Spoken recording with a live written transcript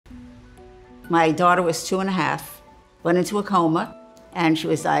My daughter was 2.5, went into a coma, and she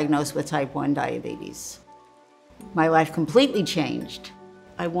was diagnosed with type 1 diabetes. My life completely changed.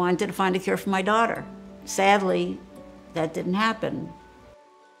 I wanted to find a cure for my daughter. Sadly, that didn't happen.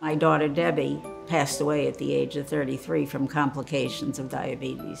 My daughter, Debbie, passed away at the age of 33 from complications of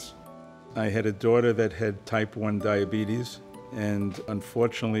diabetes. I had a daughter that had type 1 diabetes, and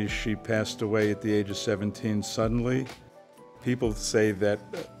unfortunately she passed away at the age of 17 suddenly. People say that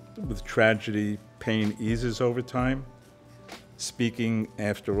with tragedy, pain eases over time. Speaking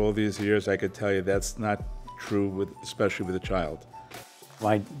after all these years, I could tell you that's not true, especially with a child.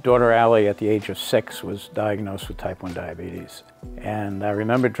 My daughter Allie, at the age of 6, was diagnosed with type 1 diabetes. And I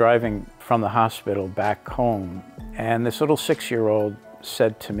remember driving from the hospital back home, and this little 6-year-old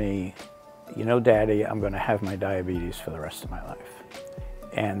said to me, "You know, Daddy, I'm going to have my diabetes for the rest of my life."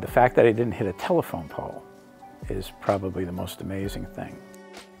 And the fact that I didn't hit a telephone pole is probably the most amazing thing.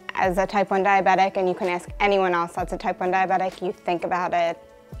 As a type 1 diabetic, and you can ask anyone else that's a type 1 diabetic, you think about it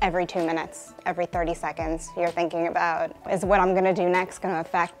every 2 minutes, every 30 seconds. You're thinking about, is what I'm gonna do next gonna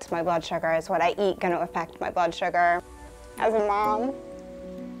affect my blood sugar? Is what I eat gonna affect my blood sugar? As a mom,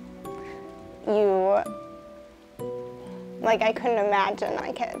 I couldn't imagine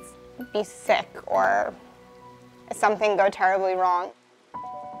my kids be sick or something go terribly wrong.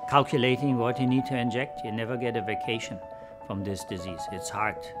 Calculating what you need to inject, you never get a vacation from this disease. It's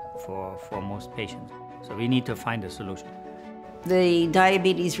hard for most patients. So we need to find a solution. The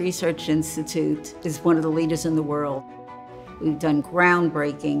Diabetes Research Institute is one of the leaders in the world. We've done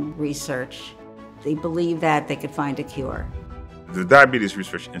groundbreaking research. They believe that they could find a cure. The Diabetes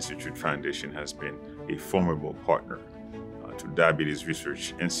Research Institute Foundation has been a formidable partner to Diabetes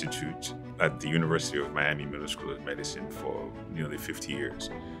Research Institute at the University of Miami Middle School of Medicine for nearly 50 years.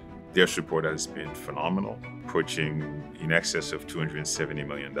 Their support has been phenomenal, approaching in excess of $270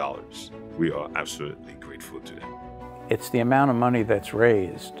 million. We are absolutely grateful to them. It's the amount of money that's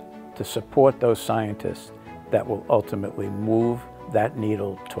raised to support those scientists that will ultimately move that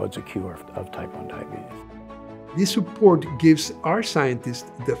needle towards a cure of type 1 diabetes. This support gives our scientists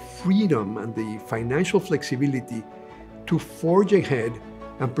the freedom and the financial flexibility to forge ahead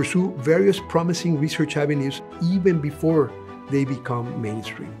and pursue various promising research avenues even before they become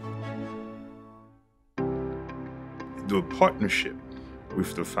mainstream. The partnership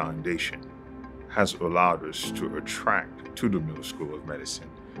with the foundation has allowed us to attract to the Middle School of Medicine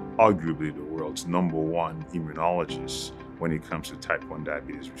arguably the world's #1 immunologist when it comes to type 1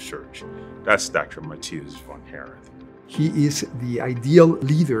 diabetes research. That's Dr. Matthias von Herrath. He is the ideal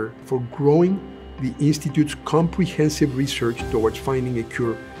leader for growing the Institute's comprehensive research towards finding a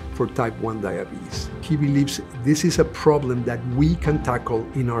cure for type 1 diabetes. He believes this is a problem that we can tackle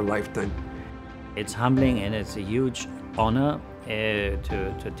in our lifetime. It's humbling and it's a huge honor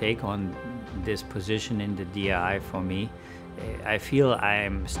to take on this position in the DRI for me. I feel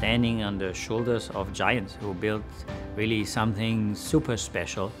I'm standing on the shoulders of giants who built really something super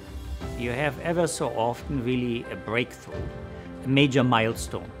special. You have ever so often really a breakthrough, a major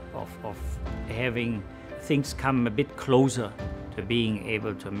milestone of having things come a bit closer to being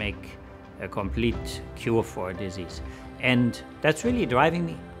able to make a complete cure for a disease. And that's really driving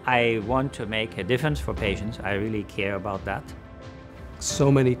me. I want to make a difference for patients. I really care about that.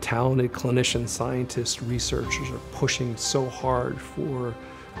 So many talented clinicians, scientists, researchers are pushing so hard for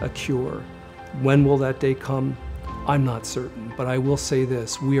a cure. When will that day come? I'm not certain, but I will say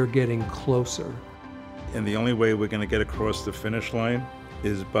this, we are getting closer. And the only way we're going to get across the finish line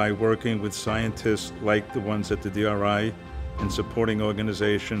is by working with scientists like the ones at the DRI and supporting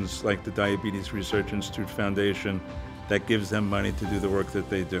organizations like the Diabetes Research Institute Foundation that gives them money to do the work that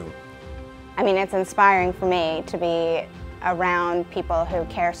they do. I mean, it's inspiring for me to be around people who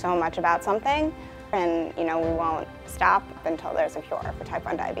care so much about something, and we won't stop until there's a cure for type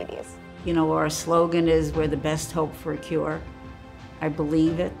 1 diabetes. Our slogan is, we're the best hope for a cure. I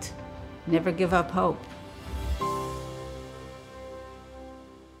believe it. Never give up hope.